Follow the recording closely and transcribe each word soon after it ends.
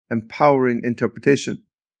empowering interpretation.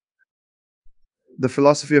 The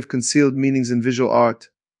philosophy of concealed meanings in visual art.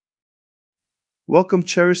 Welcome,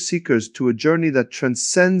 cherished seekers, to a journey that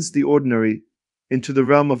transcends the ordinary into the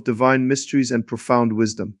realm of divine mysteries and profound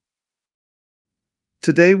wisdom.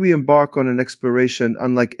 Today we embark on an exploration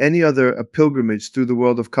unlike any other, a pilgrimage through the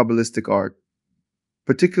world of Kabbalistic art,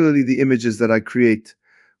 particularly the images that I create,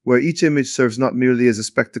 where each image serves not merely as a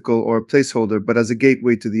spectacle or a placeholder, but as a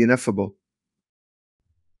gateway to the ineffable.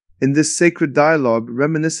 In this sacred dialogue,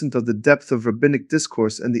 reminiscent of the depth of rabbinic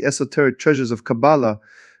discourse and the esoteric treasures of Kabbalah,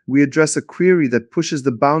 we address a query that pushes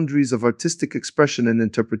the boundaries of artistic expression and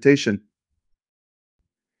interpretation.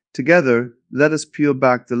 Together, let us peel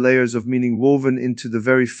back the layers of meaning woven into the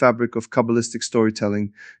very fabric of Kabbalistic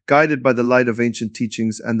storytelling, guided by the light of ancient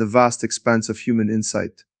teachings and the vast expanse of human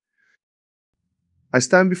insight. I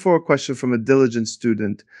stand before a question from a diligent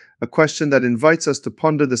student, a question that invites us to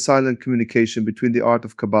ponder the silent communication between the art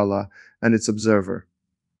of Kabbalah and its observer.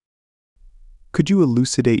 Could you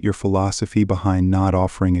elucidate your philosophy behind not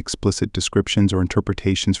offering explicit descriptions or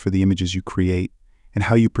interpretations for the images you create, and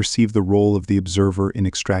how you perceive the role of the observer in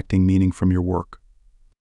extracting meaning from your work?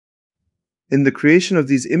 In the creation of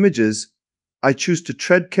these images, I choose to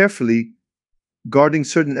tread carefully, guarding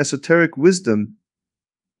certain esoteric wisdom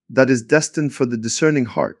that is destined for the discerning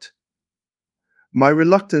heart. My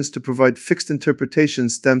reluctance to provide fixed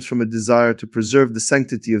interpretations stems from a desire to preserve the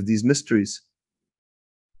sanctity of these mysteries.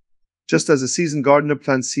 Just as a seasoned gardener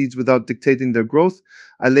plants seeds without dictating their growth,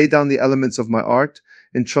 I lay down the elements of my art,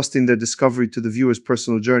 entrusting their discovery to the viewer's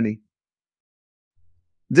personal journey.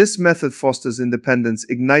 This method fosters independence,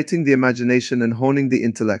 igniting the imagination and honing the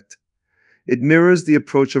intellect. It mirrors the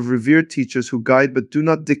approach of revered teachers who guide but do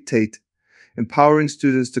not dictate, empowering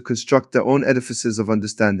students to construct their own edifices of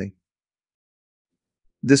understanding.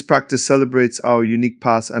 This practice celebrates our unique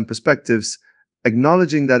paths and perspectives,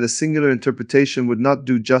 acknowledging that a singular interpretation would not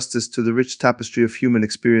do justice to the rich tapestry of human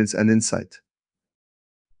experience and insight.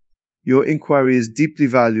 Your inquiry is deeply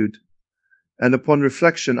valued, and upon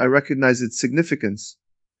reflection I recognize its significance.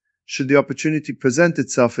 Should the opportunity present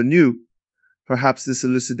itself anew, perhaps this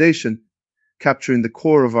elucidation, capturing the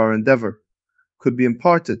core of our endeavor, could be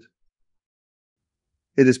imparted.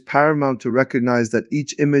 It is paramount to recognize that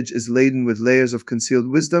each image is laden with layers of concealed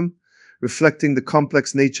wisdom, reflecting the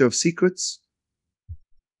complex nature of secrets.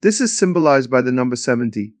 This is symbolized by the number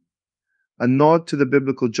 70, a nod to the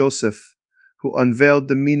biblical Joseph, who unveiled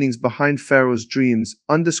the meanings behind Pharaoh's dreams,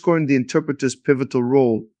 underscoring the interpreter's pivotal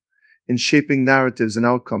role in shaping narratives and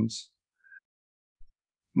outcomes.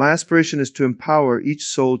 My aspiration is to empower each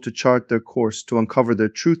soul to chart their course, to uncover their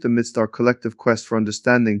truth amidst our collective quest for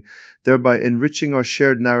understanding, thereby enriching our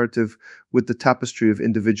shared narrative with the tapestry of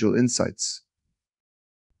individual insights.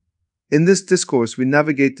 In this discourse, we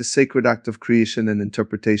navigate the sacred act of creation and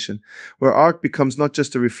interpretation, where art becomes not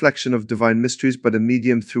just a reflection of divine mysteries, but a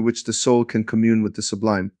medium through which the soul can commune with the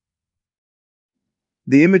sublime.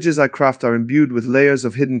 The images I craft are imbued with layers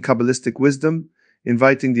of hidden Kabbalistic wisdom,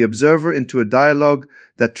 inviting the observer into a dialogue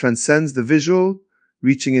that transcends the visual,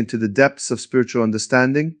 reaching into the depths of spiritual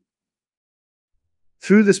understanding.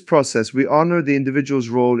 Through this process, we honor the individual's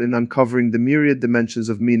role in uncovering the myriad dimensions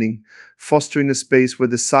of meaning, fostering a space where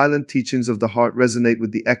the silent teachings of the heart resonate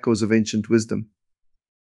with the echoes of ancient wisdom.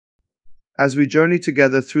 As we journey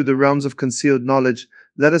together through the realms of concealed knowledge,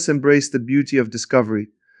 let us embrace the beauty of discovery,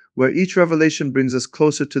 where each revelation brings us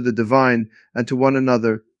closer to the divine and to one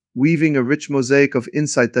another, weaving a rich mosaic of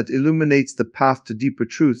insight that illuminates the path to deeper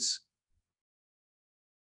truths.